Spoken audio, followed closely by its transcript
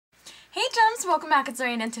welcome back, it's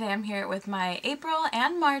Lorena, and today I'm here with my April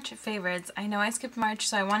and March favorites. I know I skipped March,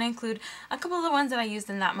 so I want to include a couple of the ones that I used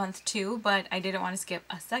in that month too, but I didn't want to skip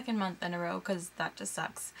a second month in a row because that just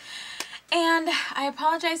sucks. And I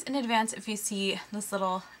apologize in advance if you see this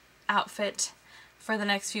little outfit for the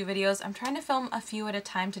next few videos. I'm trying to film a few at a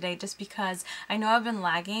time today just because I know I've been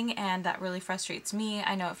lagging and that really frustrates me.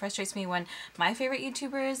 I know it frustrates me when my favorite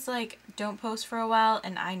YouTubers don't post for a while,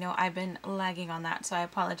 and I know I've been lagging on that, so I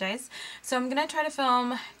apologize. So I'm gonna try to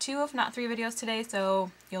film 2 if not 3 videos today,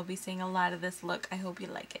 so you'll be seeing a lot of this look. I hope you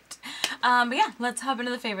like it. But yeah, let's hop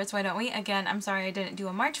into the favorites, why don't we? Again, I'm sorry I didn't do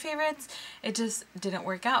a March favorites. It just didn't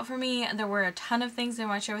work out for me. There were a ton of things I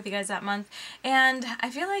want to share with you guys that month, and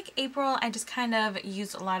I feel like April I just kind of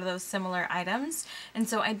used a lot of those similar items, and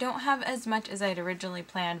so I don't have as much as I'd originally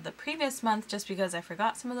planned the previous month just because I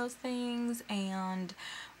forgot some of those things and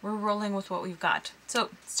we're rolling with what we've got. So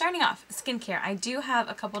starting off, skincare. I do have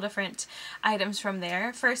a couple different items from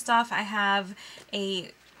there. First off, I have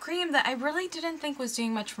a cream that I really didn't think was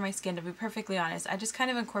doing much for my skin, to be perfectly honest. I just kind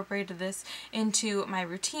of incorporated this into my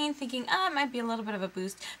routine thinking, it might be a little bit of a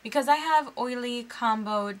boost because I have oily,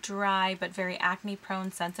 combo, dry, but very acne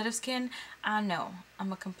prone, sensitive skin. I know,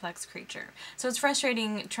 I'm a complex creature. So it's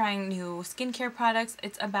frustrating trying new skincare products.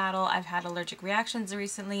 It's a battle. I've had allergic reactions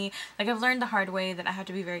recently. I've learned the hard way that I have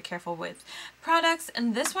to be very careful with products,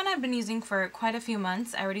 and this one I've been using for quite a few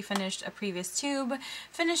months. I already finished a previous tube,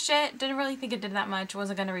 finished it, didn't really think it did that much,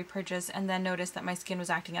 wasn't going to repurchase, and then noticed that my skin was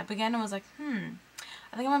acting up again and was like,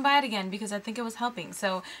 I think I'm gonna buy it again because I think it was helping.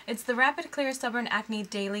 So it's the Rapid Clear Stubborn Acne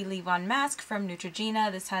Daily Leave-On Mask from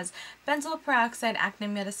Neutrogena. This has benzoyl peroxide acne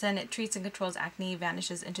medicine. It treats and controls acne,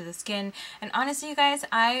 vanishes into the skin. And honestly, you guys,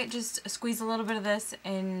 I just squeeze a little bit of this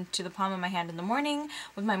into the palm of my hand in the morning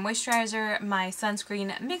with my moisturizer, my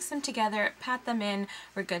sunscreen, mix them together, pat them in,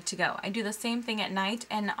 we're good to go. I do the same thing at night,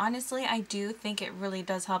 and honestly, I do think it really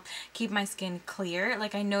does help keep my skin clear.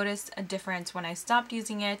 I noticed a difference when I stopped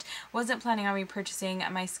using it, wasn't planning on repurchasing.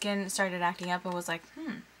 My skin started acting up and was like,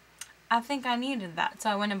 I think I needed that. So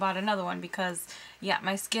I went and bought another one because, yeah,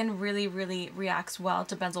 my skin really, really reacts well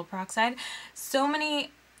to benzoyl peroxide. So many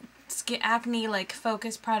acne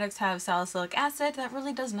focused products have salicylic acid. That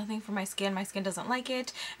really does nothing for my skin. My skin doesn't like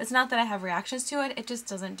it. It's not that I have reactions to it. It just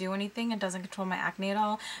doesn't do anything. It doesn't control my acne at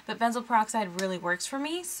all. But benzoyl peroxide really works for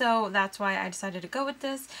me, so that's why I decided to go with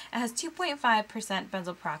this. It has 2.5%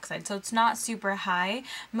 benzoyl peroxide, so it's not super high.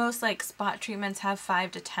 Most spot treatments have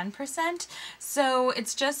 5 to 10%. So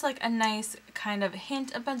it's just a nice kind of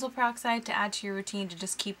hint of benzoyl peroxide to add to your routine to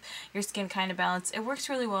just keep your skin kind of balanced. It works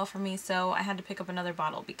really well for me, so I had to pick up another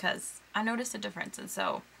bottle because I noticed a difference, and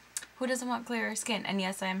so who doesn't want clearer skin? And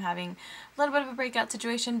yes, I am having a little bit of a breakout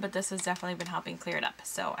situation, but this has definitely been helping clear it up.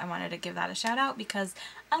 So I wanted to give that a shout out because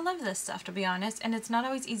I love this stuff, to be honest, and it's not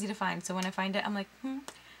always easy to find. So when I find it, I'm like,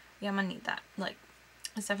 yeah, I'm gonna need that.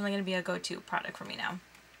 It's definitely gonna be a go-to product for me now.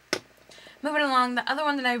 Moving along, the other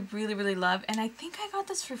one that I really, really love, and I think I got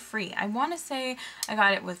this for free. I want to say I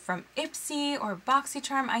got it from Ipsy or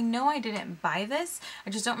BoxyCharm. I know I didn't buy this. I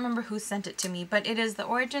just don't remember who sent it to me, but it is the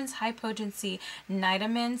Origins High Potency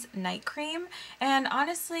Nightamins Night Cream. And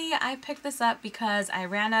honestly, I picked this up because I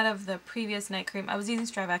ran out of the previous night cream. I was using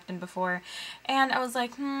Strivectin before, and I was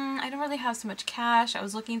like, I don't really have so much cash. I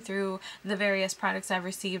was looking through the various products I've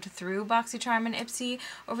received through BoxyCharm and Ipsy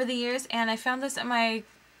over the years, and I found this at my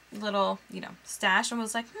little, stash, and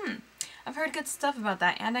was like, I've heard good stuff about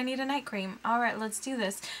that, and I need a night cream. Alright, let's do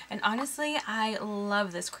this. And honestly, I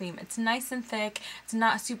love this cream. It's nice and thick. It's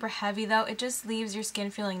not super heavy though. It just leaves your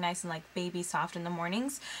skin feeling nice and baby soft in the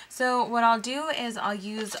mornings. So what I'll do is I'll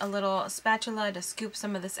use a little spatula to scoop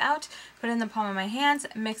some of this out, put it in the palm of my hands,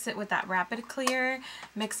 mix it with that Rapid Clear,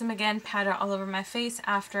 mix them again, pat it all over my face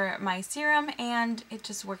after my serum, and it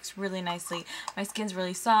just works really nicely. My skin's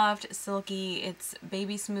really soft, silky, it's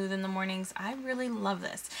baby smooth in the mornings. I really love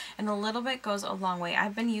this, and a little bit goes a long way.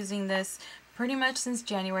 I've been using this pretty much since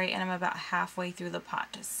January, and I'm about halfway through the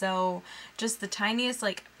pot. So just the tiniest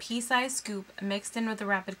pea-sized scoop mixed in with the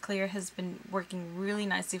Rapid Clear has been working really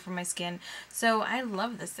nicely for my skin. So I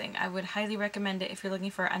love this thing. I would highly recommend it if you're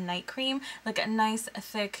looking for a night cream, a nice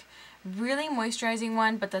thick, really moisturizing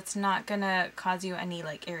one, but that's not gonna cause you any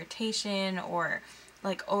irritation or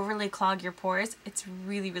overly clog your pores. It's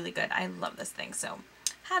really, really good. I love this thing. So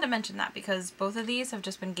had to mention that because both of these have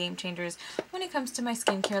just been game changers when it comes to my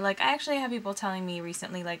skincare. I actually have people telling me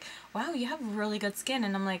recently wow, you have really good skin,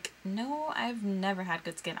 and I'm like, no, I've never had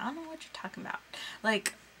good skin. I don't know what you're talking about.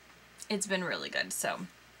 It's been really good. So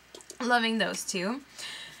loving those two.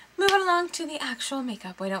 Moving along to the actual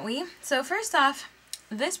makeup, why don't we? So first off,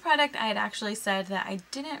 this product I had actually said that I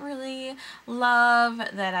didn't really love,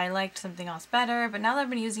 that I liked something else better, but now that I've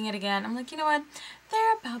been using it again, I'm like, you know what?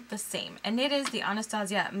 They're about the same, and it is the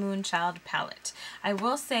Anastasia Moonchild palette. I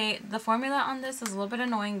will say the formula on this is a little bit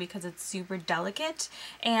annoying because it's super delicate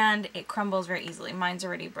and it crumbles very easily. Mine's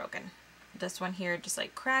already broken. This one here just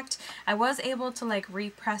like cracked. I was able to like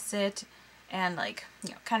repress it and like, you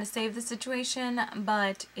know, kind of save the situation,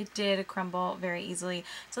 but it did crumble very easily.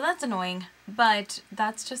 So that's annoying, but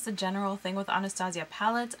that's just a general thing with Anastasia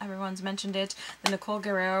palettes. Everyone's mentioned it. The Nicole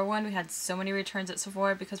Guerrero one, we had so many returns at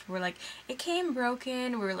Sephora because we were like, it came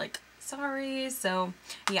broken. We were like, sorry. So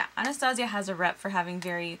yeah, Anastasia has a rep for having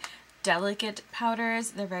very delicate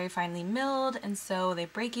powders. They're very finely milled, and so they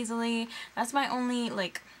break easily. That's my only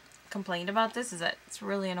like complaint about this, is that it's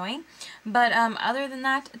really annoying, but other than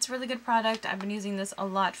that, it's a really good product. I've been using this a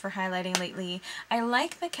lot for highlighting lately. I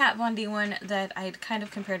like the Kat Von D one that I'd kind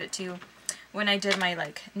of compared it to when I did my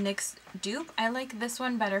like NYX dupe. I like this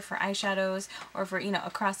one better for eyeshadows or for, you know,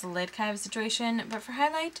 across the lid kind of situation, but for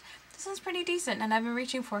highlight, this one's pretty decent, and I've been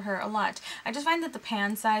reaching for her a lot. I just find that the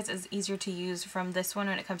pan size is easier to use from this one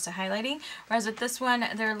when it comes to highlighting, whereas with this one,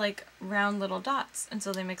 they're like round little dots, and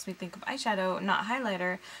so they makes me think of eyeshadow, not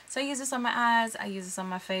highlighter. So I use this on my eyes, I use this on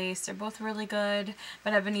my face. They're both really good,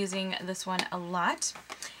 but I've been using this one a lot.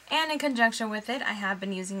 And in conjunction with it, I have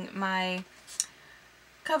been using my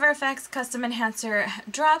Cover FX Custom Enhancer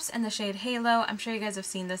drops in the shade Halo. I'm sure you guys have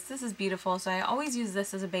seen this. This is beautiful, so I always use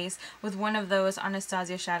this as a base with one of those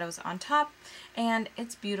Anastasia shadows on top, and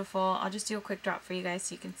it's beautiful. I'll just do a quick drop for you guys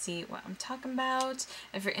so you can see what I'm talking about.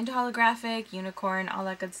 If you're into holographic, unicorn, all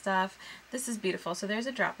that good stuff, this is beautiful. So there's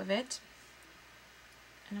a drop of it,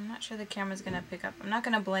 and I'm not sure the camera's going to pick up. I'm not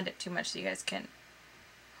going to blend it too much so you guys can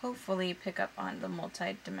hopefully pick up on the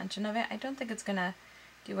multi-dimension of it. I don't think it's going to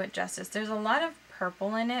do it justice. There's a lot of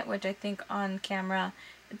purple in it, which I think on camera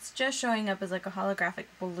it's just showing up as like a holographic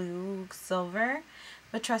blue silver,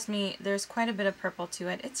 but trust me, there's quite a bit of purple to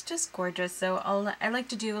it. It's just gorgeous. So I like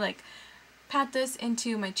to do like pat this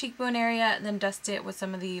into my cheekbone area, then dust it with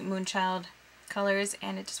some of the Moonchild colors,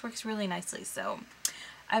 and it just works really nicely. So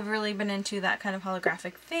I've really been into that kind of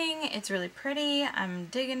holographic thing. It's really pretty. I'm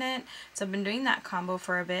digging it. So I've been doing that combo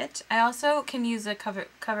for a bit. I also can use the Cover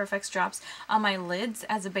FX drops on my lids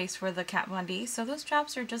as a base for the Kat Von D. So those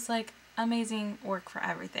drops are just like amazing work for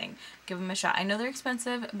everything. Give them a shot. I know they're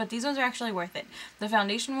expensive, but these ones are actually worth it. The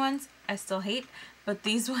foundation ones I still hate, but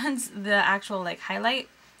these ones, the actual like highlight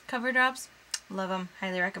cover drops, love them.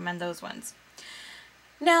 Highly recommend those ones.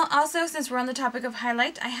 Now, also, since we're on the topic of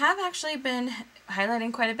highlight, I have actually been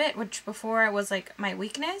highlighting quite a bit, which before was like my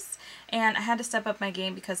weakness, and I had to step up my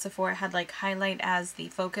game because Sephora had like highlight as the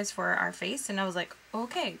focus for our face, and I was like,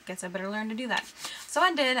 okay, guess I better learn to do that. So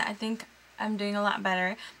I did. I think I'm doing a lot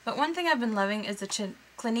better, but one thing I've been loving is the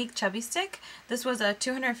Clinique Chubby Stick. This was a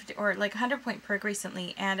 250 or like 100 point perk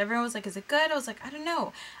recently, and everyone was like, is it good? I was like, I don't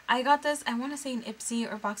know. I got this, I want to say an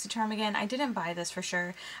Ipsy or BoxyCharm again. I didn't buy this for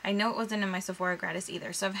sure. I know it wasn't in my Sephora gratis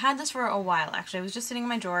either. So I've had this for a while actually. It was just sitting in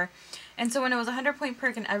my drawer. And so when it was a 100 point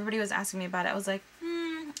perk and everybody was asking me about it, I was like,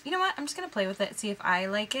 you know what? I'm just going to play with it, see if I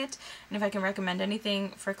like it, and if I can recommend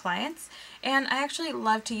anything for clients. And I actually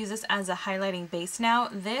love to use this as a highlighting base now.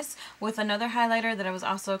 This, with another highlighter that I was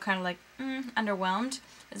also kind of like, underwhelmed,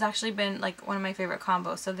 has actually been like one of my favorite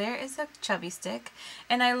combos. So there is a Chubby Stick,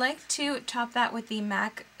 and I like to top that with the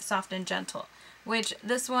MAC Soft and Gentle, which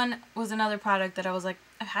this one was another product that I was like,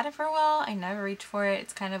 I've had it for a while, I never reached for it,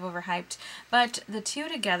 it's kind of overhyped, but the two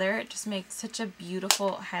together just make such a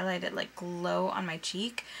beautiful highlighted like glow on my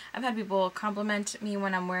cheek. I've had people compliment me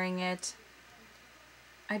when I'm wearing it.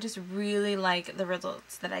 I just really like the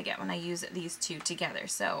results that I get when I use these two together.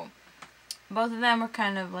 So both of them were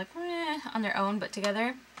kind of like on their own, but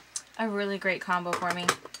together a really great combo for me.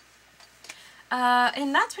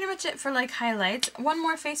 And that's pretty much it for like highlights. One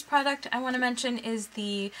more face product I want to mention is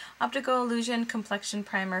the Optical Illusion Complexion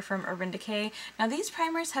Primer from Urban Decay. Now these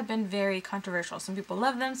primers have been very controversial. Some people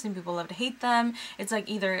love them, some people love to hate them. It's like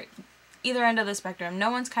either end of the spectrum.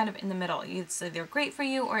 No one's kind of in the middle. It's either great for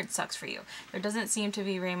you or it sucks for you. There doesn't seem to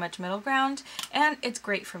be very much middle ground, and it's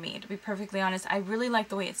great for me, to be perfectly honest. I really like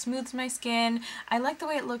the way it smooths my skin. I like the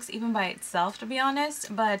way it looks even by itself, to be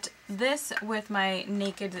honest, but this with my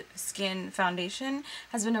Naked Skin foundation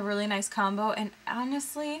has been a really nice combo, and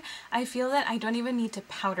honestly, I feel that I don't even need to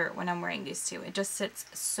powder when I'm wearing these two. It just sits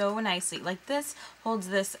so nicely. Like this holds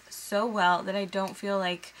this so well that I don't feel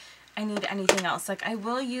like I need anything else. Like I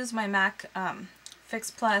will use my MAC Fix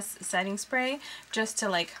Plus setting spray just to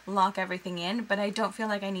like lock everything in, but I don't feel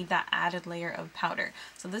like I need that added layer of powder.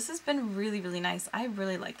 So this has been really, really nice. I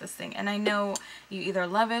really like this thing, and I know you either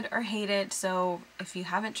love it or hate it, so if you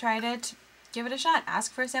haven't tried it, give it a shot.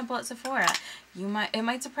 Ask for a sample at Sephora. It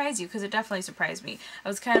might surprise you, because it definitely surprised me. I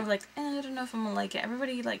was kind of like, I don't know if I'm gonna like it.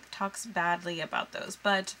 Everybody like talks badly about those,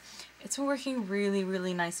 but it's been working really,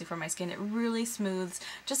 really nicely for my skin. It really smooths,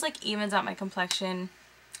 just like evens out my complexion.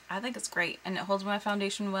 I think it's great, and it holds my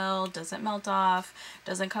foundation well, doesn't melt off,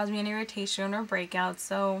 doesn't cause me any irritation or breakouts,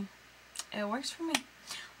 so it works for me.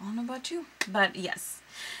 I don't know about you, but yes.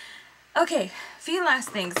 Okay, few last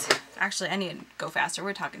things. Actually, I need to go faster.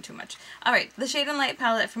 We're talking too much. Alright, the Shade and Light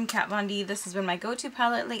palette from Kat Von D. This has been my go-to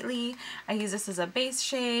palette lately. I use this as a base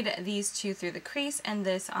shade, these two through the crease, and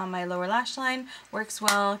this on my lower lash line. Works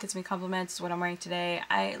well, gets me compliments, what I'm wearing today.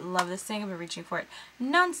 I love this thing. I've been reaching for it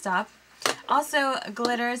non-stop. Also,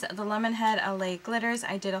 glitters, the Lemonhead LA glitters.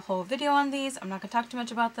 I did a whole video on these. I'm not going to talk too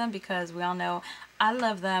much about them because we all know I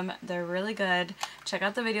love them. They're really good. Check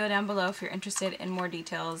out the video down below if you're interested in more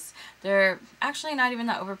details. They're actually not even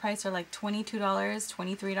that overpriced. They're like $22,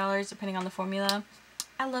 $23 depending on the formula.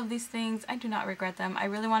 I love these things. I do not regret them. I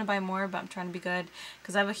really want to buy more, but I'm trying to be good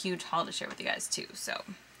because I have a huge haul to share with you guys too. So,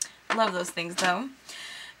 love those things though.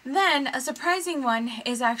 Then, a surprising one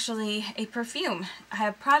is actually a perfume. I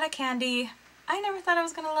have Prada Candy. I never thought I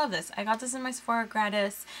was going to love this. I got this in my Sephora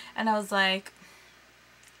gratis, and I was like,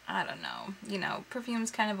 I don't know. You know, perfume's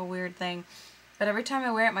kind of a weird thing. But every time I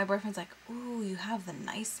wear it, my boyfriend's like, ooh, you have the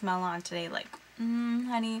nice smell on today. Like,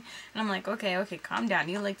 honey. And I'm like, okay, calm down.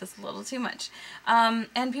 You like this a little too much.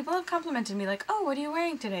 And people have complimented me like, oh, what are you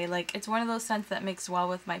wearing today? Like, it's one of those scents that mixes well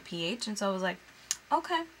with my pH. And so I was like,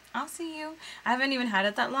 okay. I'll see you. I haven't even had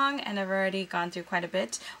it that long, and I've already gone through quite a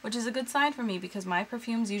bit, which is a good sign for me because my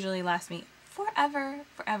perfumes usually last me forever.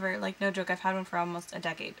 Like, no joke, I've had one for almost a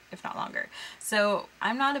decade, if not longer. So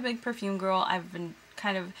I'm not a big perfume girl. I've been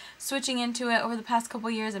kind of switching into it over the past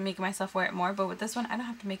couple years and making myself wear it more, but with this one I don't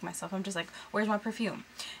have to make myself. I'm just like, where's my perfume?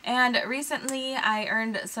 And recently I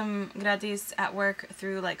earned some gratis at work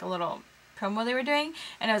through like a little promo they were doing,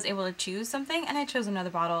 and I was able to choose something, and I chose another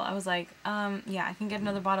bottle. I was like, yeah, I can get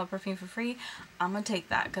another bottle of perfume for free. I'm gonna take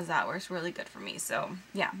that because that works really good for me. So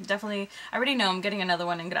yeah, definitely, I already know I'm getting another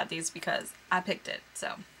one in gratis because I picked it.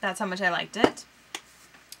 So that's how much I liked it.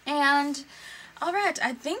 And alright,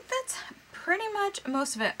 I think that's pretty much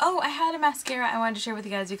most of it. Oh, I had a mascara I wanted to share with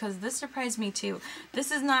you guys because this surprised me too. This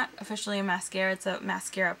is not officially a mascara, it's a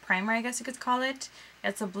mascara primer, I guess you could call it.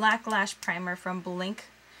 It's a black lash primer from Blink.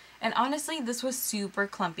 And honestly, this was super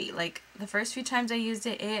clumpy. Like, the first few times I used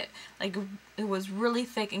it, it was really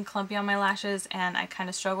thick and clumpy on my lashes, and I kind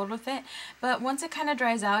of struggled with it. But once it kind of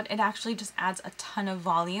dries out, it actually just adds a ton of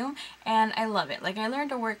volume, and I love it. Like, I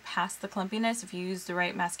learned to work past the clumpiness if you use the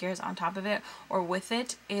right mascaras on top of it or with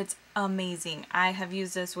it. It's amazing. I have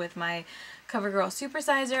used this with my CoverGirl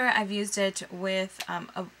Supersizer. I've used it with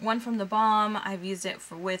one from The Balm. I've used it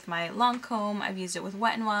with my Lancome. I've used it with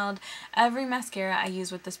Wet n Wild. Every mascara I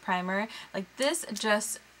use with this primer, like this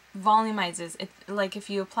just volumizes it. Like if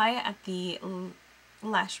you apply it at the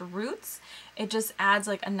lash roots, it just adds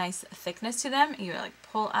like a nice thickness to them. You like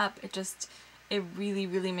pull up, it really,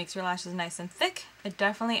 really makes your lashes nice and thick. It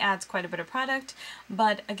definitely adds quite a bit of product,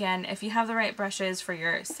 but again, if you have the right brushes for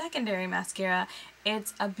your secondary mascara,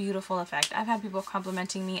 it's a beautiful effect. I've had people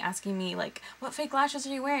complimenting me, asking me like, what fake lashes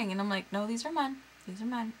are you wearing? And I'm like, no, these are mine. These are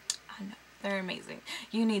mine. I know. They're amazing.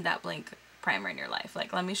 You need that Blink primer in your life.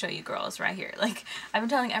 Like, let me show you girls right here. Like, I've been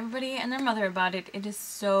telling everybody and their mother about it. It is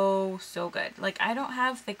so, so good. Like, I don't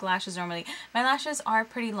have thick lashes normally. My lashes are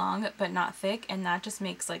pretty long, but not thick, and that just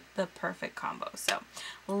makes, like, the perfect combo. So,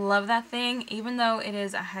 love that thing. Even though it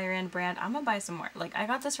is a higher end brand, I'm gonna buy some more. Like, I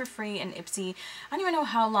got this for free in Ipsy. I don't even know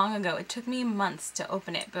how long ago. It took me months to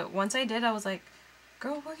open it, but once I did, I was like,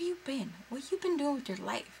 girl, where you been? What you been doing with your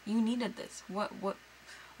life? You needed this. What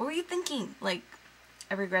were you thinking? Like,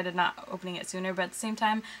 I regretted not opening it sooner, but at the same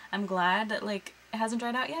time, I'm glad that, like, it hasn't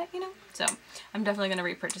dried out yet, you know? So, I'm definitely going to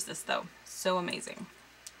repurchase this, though. So amazing.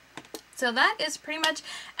 So that is pretty much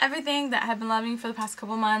everything that I've been loving for the past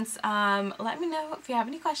couple months. Let me know if you have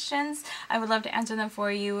any questions. I would love to answer them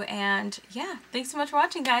for you. And yeah, thanks so much for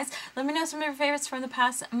watching, guys. Let me know some of your favorites from the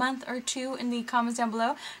past month or two in the comments down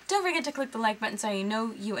below. Don't forget to click the like button so you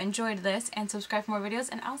know you enjoyed this, and subscribe for more videos,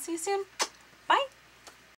 and I'll see you soon.